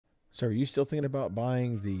So are you still thinking about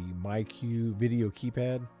buying the myQ video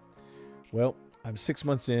keypad? Well, I'm 6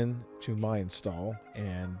 months in to my install,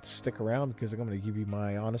 and stick around because I'm going to give you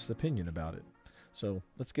my honest opinion about it. So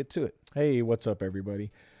let's get to it. Hey, what's up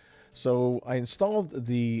everybody? So I installed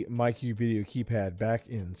the myQ video keypad back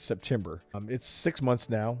in September. It's 6 months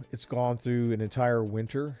now. It's gone through an entire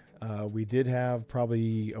winter. We did have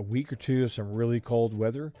probably a week or two of some really cold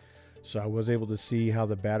weather. So I was able to see how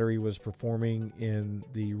the battery was performing in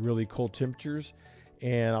the really cold temperatures,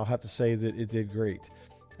 and I'll have to say that it did great.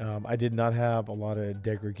 I did not have a lot of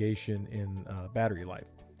degradation in battery life.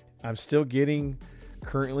 I'm still getting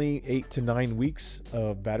currently 8 to 9 weeks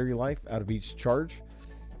of battery life out of each charge,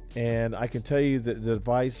 and I can tell you that the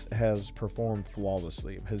device has performed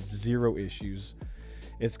flawlessly. It has zero issues.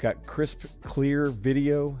 It's got crisp, clear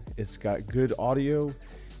video. It's got good audio.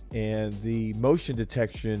 And the motion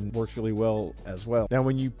detection works really well as well. Now,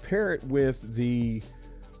 when you pair it with the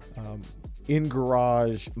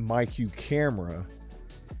in-garage myQ camera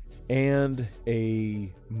and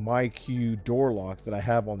a myQ door lock that I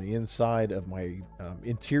have on the inside of my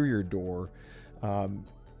interior door,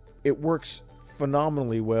 it works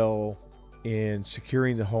phenomenally well in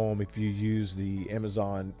securing the home if you use the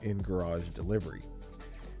Amazon in-garage delivery.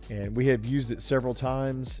 And we have used it several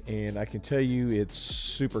times, and I can tell you it's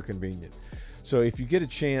super convenient. So if you get a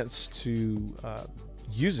chance to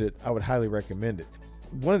use it, I would highly recommend it.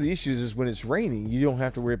 One of the issues is when it's raining, you don't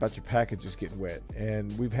have to worry about your packages getting wet.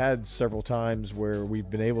 And we've had several times where we've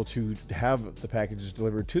been able to have the packages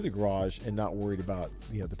delivered to the garage and not worried about,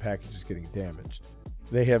 the packages getting damaged.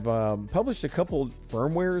 They have published a couple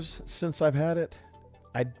firmwares since I've had it.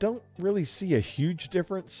 I don't really see a huge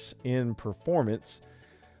difference in performance.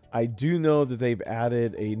 I do know that they've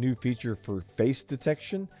added a new feature for face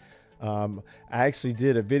detection. I actually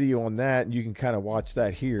did a video on that, and you can kind of watch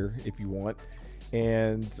that here if you want.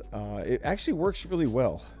 And it actually works really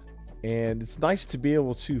well. And it's nice to be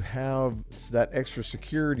able to have that extra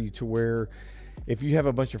security to where if you have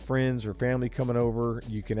a bunch of friends or family coming over,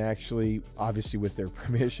 you can actually, obviously with their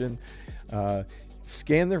permission,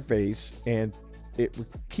 scan their face, and it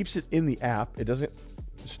keeps it in the app. It doesn't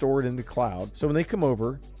store it in the cloud. So when they come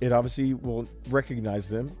over, it obviously will recognize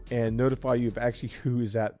them and notify you of actually who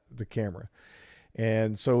is at the camera.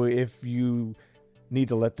 And so if you need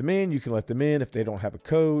to let them in, you can let them in. If they don't have a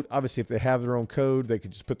code, obviously if they have their own code, they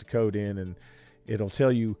can just put the code in and it'll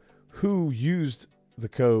tell you who used the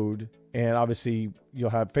code. And obviously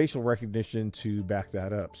you'll have facial recognition to back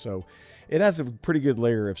that up. So it has a pretty good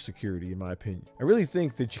layer of security, in my opinion. I really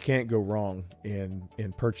think that you can't go wrong in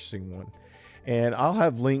purchasing one. And I'll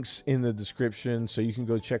have links in the description so you can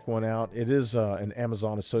go check one out. It is an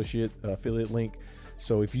Amazon associate affiliate link.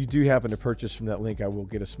 So if you do happen to purchase from that link, I will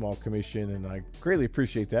get a small commission, and I greatly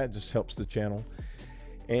appreciate that. It just helps the channel.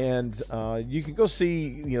 And you can go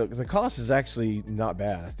see, the cost is actually not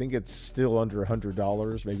bad. I think it's still under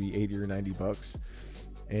 $100, maybe 80 or 90 bucks.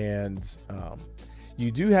 And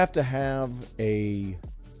you do have to have a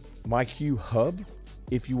myQ hub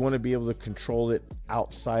if you want to be able to control it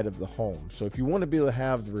outside of the home. So if you want to be able to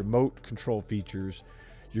have the remote control features,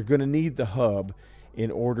 you're going to need the hub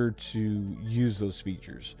in order to use those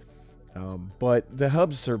features. But the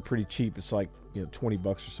hubs are pretty cheap. It's like 20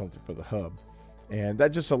 bucks or something for the hub. And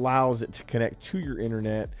that just allows it to connect to your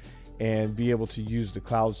internet and be able to use the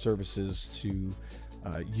cloud services to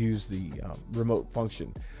use the remote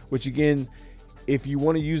function, which again, if you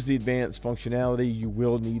want to use the advanced functionality, you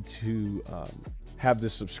will need to have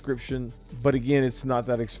this subscription. But again, it's not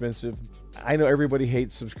that expensive. I know everybody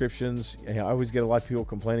hates subscriptions. I always get a lot of people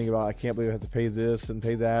complaining about, I can't believe I have to pay this and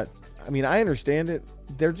pay that. I mean, I understand it.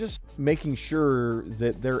 They're just making sure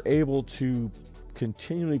that they're able to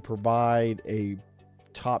continually provide a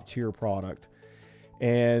top tier product.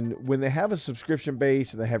 And when they have a subscription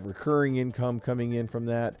base and they have recurring income coming in from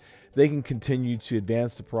that, they can continue to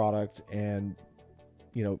advance the product and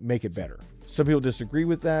make it better. Some people disagree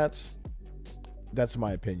with that. That's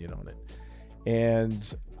my opinion on it.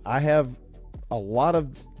 And I have a lot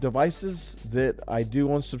of devices that I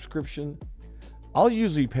do on subscription. I'll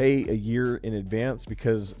usually pay a year in advance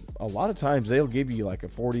because a lot of times they'll give you like a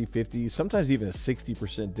 40, 50, sometimes even a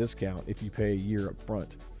 60% discount if you pay a year up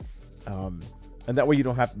front. And that way you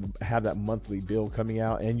don't have to have that monthly bill coming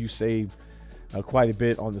out, and you save quite a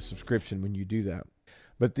bit on the subscription when you do that.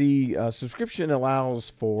 But the subscription allows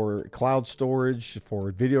for cloud storage,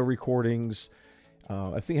 for video recordings.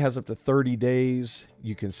 I think it has up to 30 days.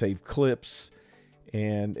 You can save clips,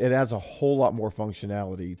 and it adds a whole lot more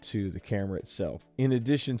functionality to the camera itself. In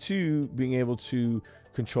addition to being able to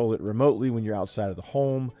control it remotely when you're outside of the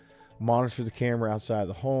home, monitor the camera outside of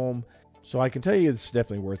the home, So I can tell you it's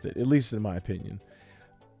definitely worth it, at least in my opinion.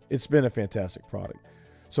 It's been a fantastic product.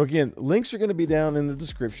 So again, links are going to be down in the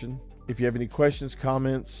description. If you have any questions,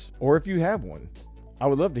 comments, or if you have one, I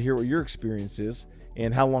would love to hear what your experience is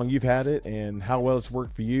and how long you've had it and how well it's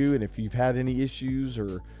worked for you, and if you've had any issues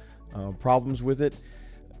or problems with it.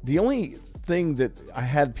 The only thing that I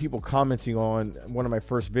had people commenting on one of my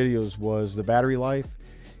first videos was the battery life.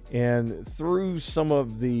 And through some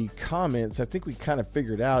of the comments, I think we kind of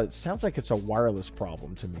figured out it sounds like it's a wireless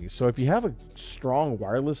problem to me. So if you have a strong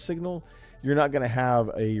wireless signal, you're not going to have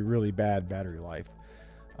a really bad battery life.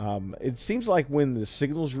 It seems like when the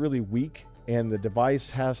signal's really weak and the device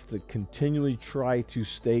has to continually try to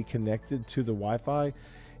stay connected to the Wi-Fi,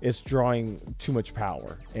 it's drawing too much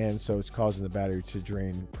power, and so it's causing the battery to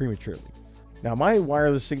drain prematurely. Now, my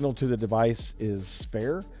wireless signal to the device is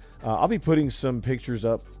fair. I'll be putting some pictures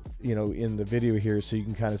up, in the video here, so you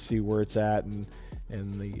can kind of see where it's at and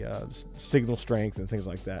the signal strength and things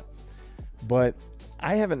like that. But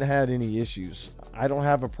I haven't had any issues. I don't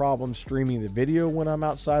have a problem streaming the video when I'm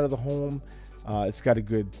outside of the home. It's got a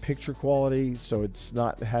good picture quality, so it's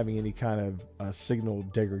not having any kind of signal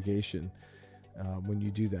degradation when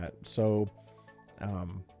you do that. So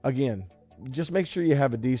again, just make sure you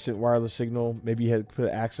have a decent wireless signal. Maybe you had to put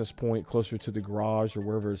an access point closer to the garage or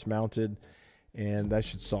wherever it's mounted, and that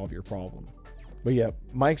should solve your problem. But yeah,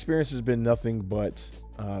 my experience has been nothing but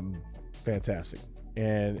fantastic.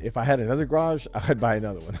 And if I had another garage, I'd buy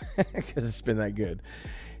another one because it's been that good.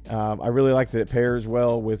 I really like that it pairs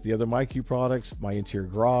well with the other myQ products, my interior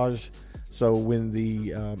garage. So when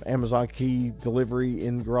the Amazon key delivery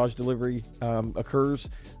in garage delivery occurs,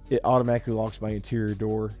 it automatically locks my interior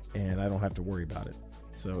door and I don't have to worry about it.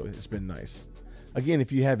 So it's been nice. Again,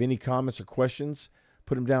 if you have any comments or questions,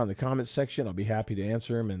 put them down in the comments section. I'll be happy to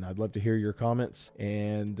answer them, and I'd love to hear your comments.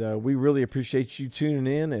 And we really appreciate you tuning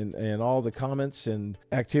in, and all the comments and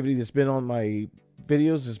activity that's been on my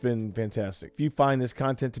videos has been fantastic. If you find this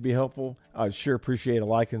content to be helpful, I'd sure appreciate a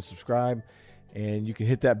like and subscribe. And you can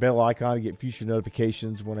hit that bell icon to get future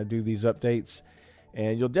notifications when I do these updates.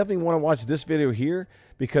 And you'll definitely want to watch this video here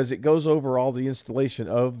because it goes over all the installation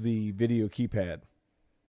of the video keypad.